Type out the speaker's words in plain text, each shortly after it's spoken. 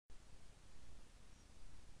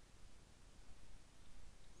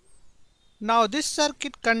Now this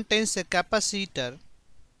circuit contains a capacitor,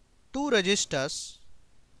 two resistors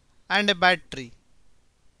and a battery.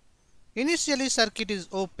 Initially circuit is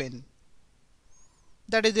open,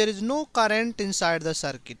 that is there is no current inside the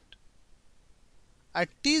circuit. At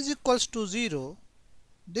t is equals to 0,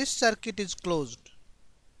 this circuit is closed.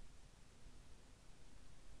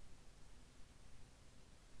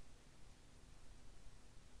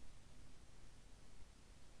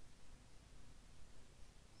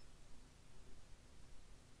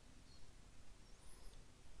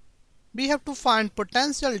 We have to find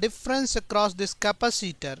potential difference across this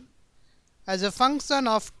capacitor as a function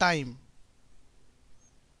of time.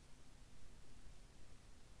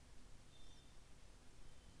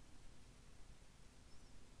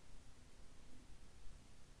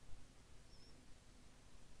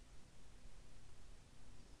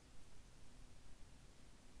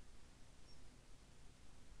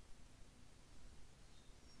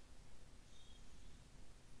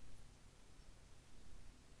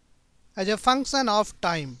 As a function of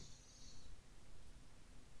time.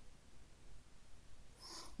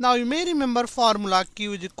 Now you may remember formula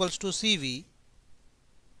Q is equals to CV,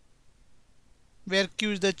 where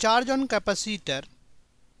Q is the charge on capacitor,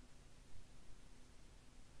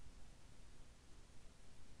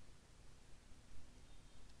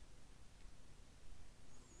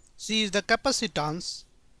 C is the capacitance,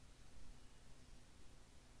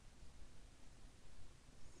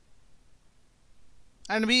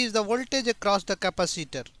 and V is the voltage across the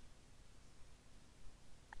capacitor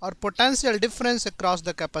or potential difference across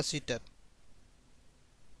the capacitor.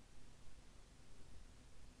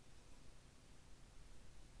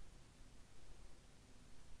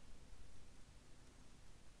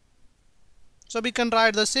 So we can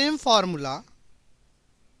write the same formula,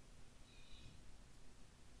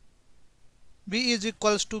 V is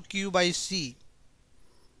equals to Q by C.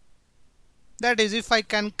 That is, if I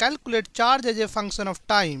can calculate charge as a function of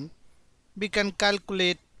time, we can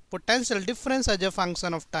calculate potential difference as a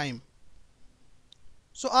function of time.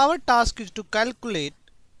 So our task is to calculate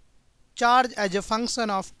charge as a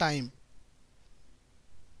function of time.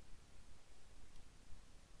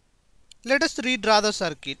 Let us redraw the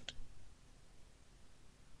circuit.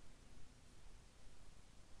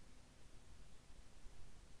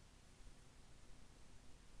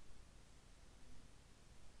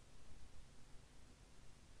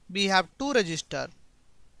 We have two resistors,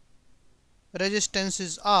 resistance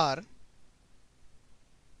is R,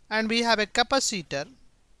 and we have a capacitor,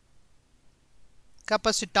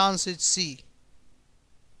 capacitance is C,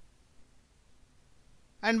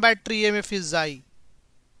 and battery EMF is I.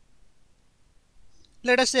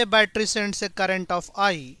 Let us say battery sends a current of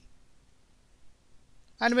I,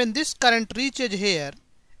 and when this current reaches here,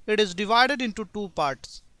 it is divided into two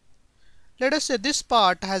parts. Let us say this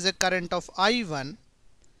part has a current of I1,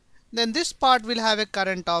 then this part will have a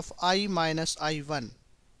current of I minus I1.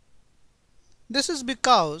 This is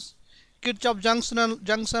because Kirchhoff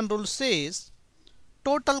junction rule says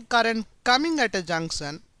total current coming at a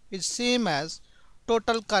junction is same as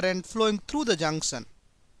total current flowing through the junction.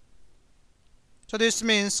 So this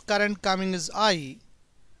means current coming is I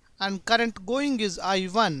and current going is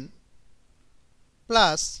I1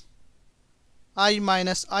 plus I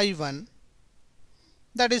minus I1,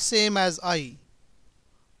 that is same as I.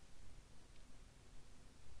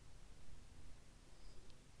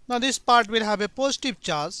 Now this part will have a positive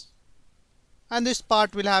charge and this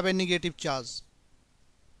part will have a negative charge.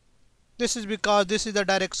 This is because this is the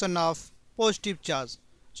direction of positive charge.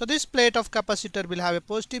 So this plate of capacitor will have a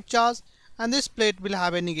positive charge and this plate will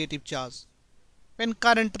have a negative charge. When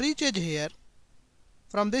current reaches here,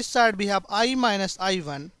 from this side we have I minus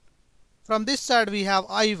I1, from this side we have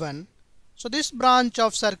I1. So this branch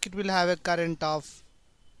of circuit will have a current of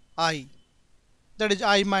I, that is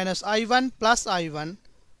I minus I1 plus I1,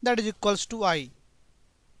 that is equals to I.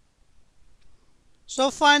 So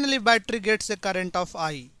finally battery gets a current of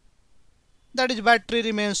I, that is battery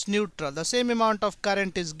remains neutral. The same amount of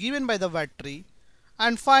current is given by the battery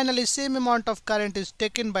and finally same amount of current is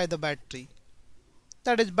taken by the battery,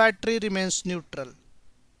 that is battery remains neutral.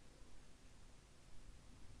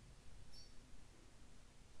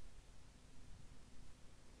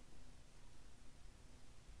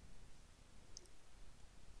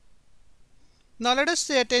 Now let us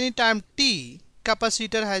say at any time t,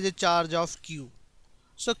 capacitor has a charge of Q.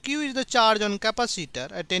 So Q is the charge on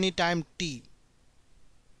capacitor at any time t.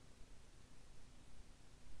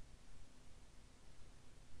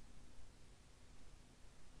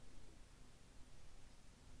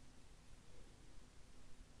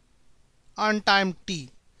 On time t.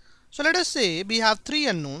 So let us say we have three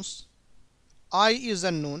unknowns. I is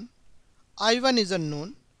unknown, I1 is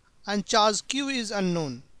unknown and charge Q is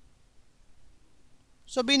unknown.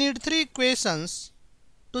 So we need three equations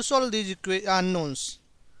to solve these unknowns.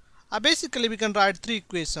 Basically we can write three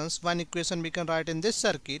equations. One equation we can write in this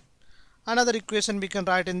circuit, another equation we can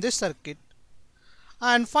write in this circuit,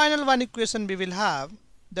 and final one equation we will have,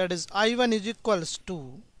 that is I1 is equals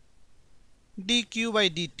to dq by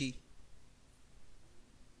dt.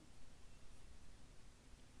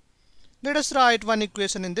 Let us write one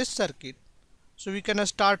equation in this circuit. So we can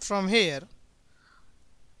start from here.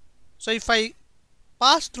 So if I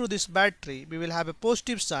pass through this battery, we will have a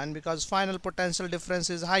positive sign because final potential difference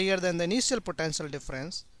is higher than the initial potential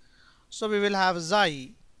difference. So we will have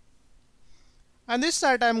Xi, and this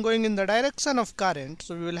side I am going in the direction of current,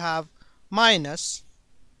 so we will have minus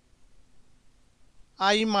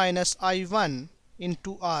I minus I1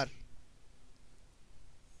 into R.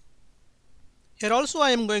 Here also I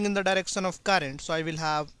am going in the direction of current, so I will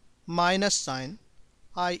have minus sign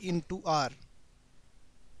I into R.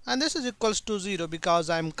 And this is equals to 0 because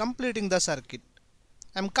I am completing the circuit.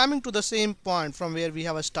 I am coming to the same point from where we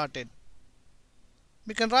have started.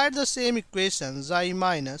 We can write the same equation, Xi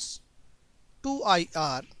minus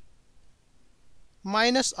 2IR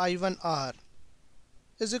minus I1R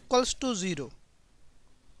is equals to 0.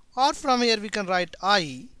 Or from here we can write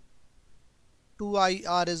I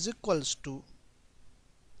 2IR is equals to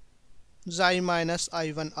Xi minus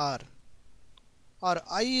I1R, or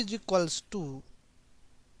I is equals to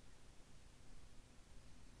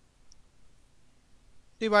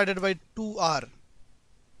divided by 2R.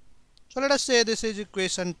 So let us say this is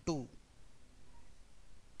equation 2.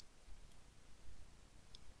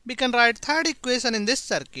 We can write third equation in this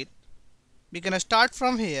circuit. We can start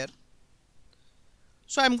from here.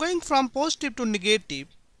 So I am going from positive to negative.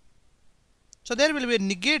 So there will be a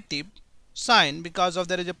negative sign because of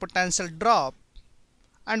there is a potential drop,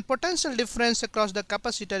 and potential difference across the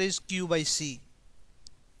capacitor is Q by C.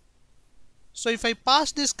 So if I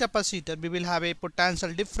pass this capacitor, we will have a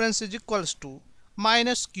potential difference is equals to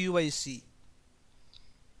minus Q by C.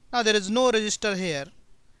 Now there is no resistor here.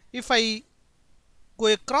 If I go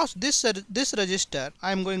across this resistor,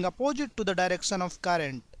 I am going opposite to the direction of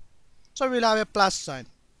current. So we will have a plus sign.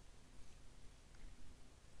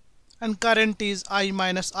 And current is I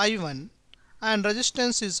minus I1 and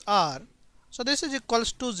resistance is R. So this is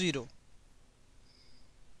equals to 0.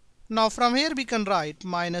 Now from here we can write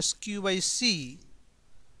minus Q by C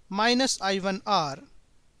minus I1R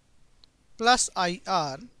plus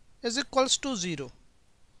IR is equals to 0.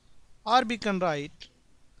 Or we can write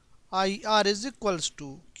IR is equals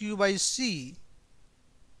to Q by C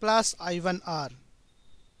plus I1R.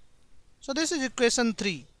 So this is equation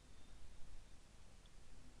 3.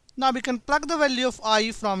 Now we can plug the value of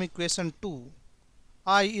I from equation 2.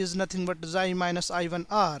 I is nothing but Xi minus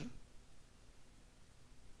I1R,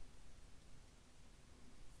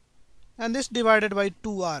 and this divided by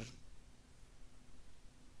 2R.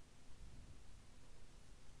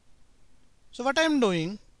 So what I am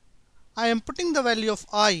doing, I am putting the value of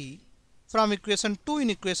I from equation 2 in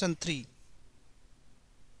equation 3.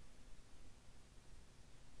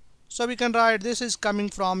 So we can write this is coming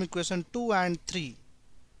from equation 2 and 3.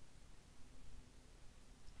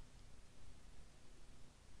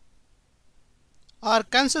 R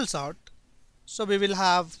cancels out, so we will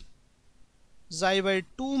have Xi by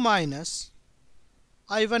 2 minus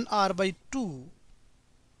I1R by 2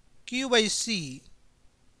 Q by C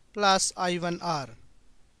plus I1R.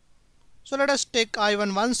 So let us take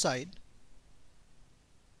I1 one side.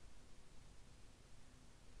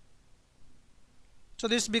 So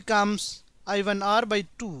this becomes I1R by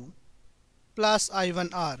 2 plus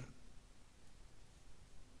I1R,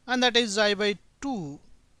 and that is Xi by 2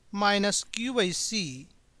 minus Q by C,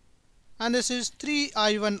 and this is 3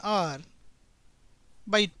 I1R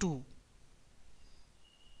by 2.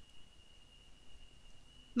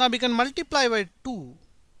 Now we can multiply by 2,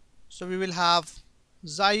 so we will have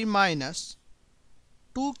Xi minus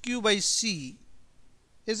 2Q by C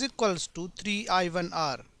is equals to 3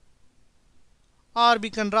 I1R, or we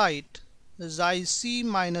can write Xi C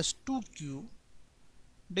minus 2Q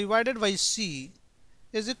divided by C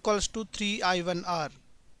is equals to 3 I1R,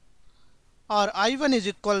 or I1 is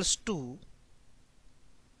equals to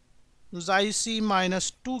Xi C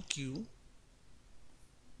minus 2Q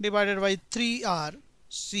divided by 3R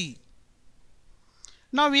C.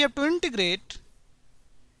 Now we have to integrate.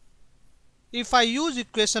 If I use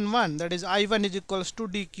equation 1, that is I1 is equals to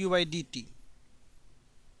dq by dt.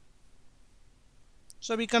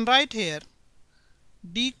 So we can write here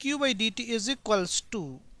dq by dt is equals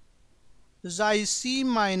to Xi C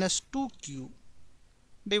minus 2Q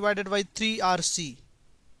divided by 3RC.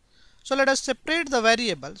 So let us separate the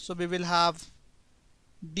variable. So we will have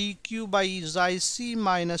dq by xi c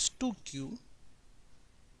minus 2q,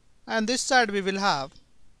 and this side we will have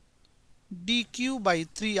dq by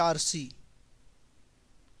 3rc.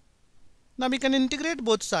 Now we can integrate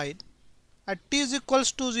both sides. At t is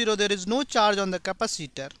equals to 0, there is no charge on the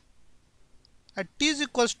capacitor. At t is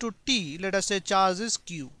equals to t, let us say charge is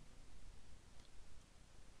q.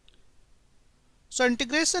 So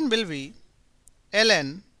integration will be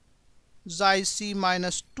ln xi c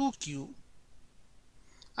minus 2q,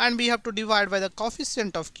 and we have to divide by the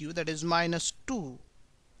coefficient of q, that is minus 2,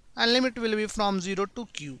 and limit will be from 0 to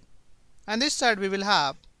q. And this side we will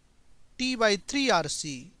have t by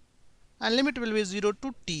 3rc, and limit will be 0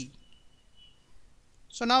 to t.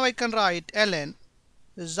 So now I can write ln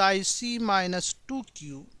xi c minus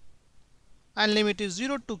 2q, and limit is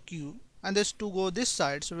 0 to q, and this 2 go this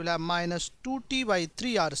side, so we will have minus 2t by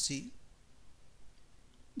 3rc,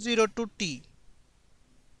 0 to t.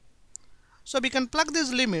 So we can plug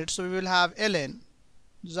these limits, so we will have ln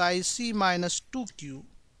xi c minus 2q,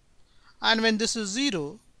 and when this is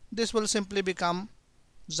 0, this will simply become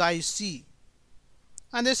xi c,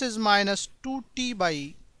 and this is minus 2t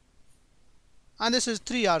by, and this is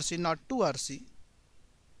 3rc, not 2rc.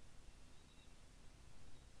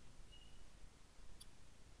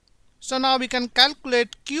 So now we can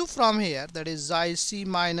calculate q from here, that is xi c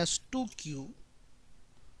minus 2q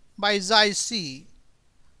by xi c,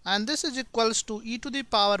 and this is equals to e to the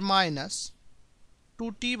power minus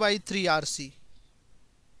 2t by 3rc.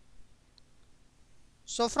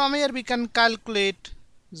 So from here we can calculate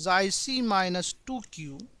xi c minus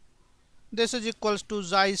 2q. This is equals to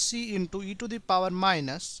xi c into e to the power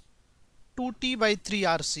minus 2t by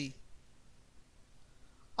 3rc.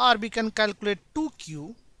 Or we can calculate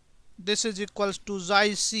 2q. This is equals to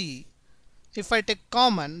xi c. If I take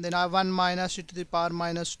common, then I have 1 minus e to the power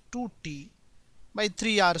minus 2t by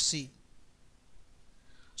 3rc.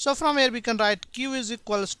 So from here we can write q is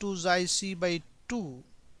equals to xi c by 2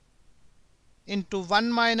 into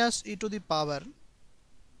 1 minus e to the power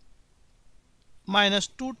minus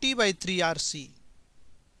 2t by 3rc.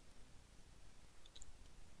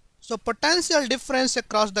 So potential difference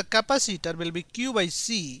across the capacitor will be q by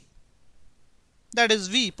c, that is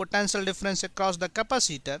V, potential difference across the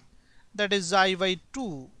capacitor, that is xi by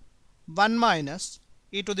 2, 1 minus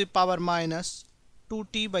e to the power minus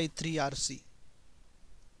 2t by 3rc.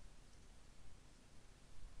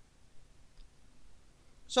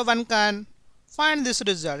 So one can find this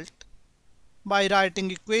result by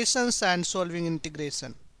writing equations and solving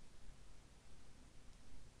integration.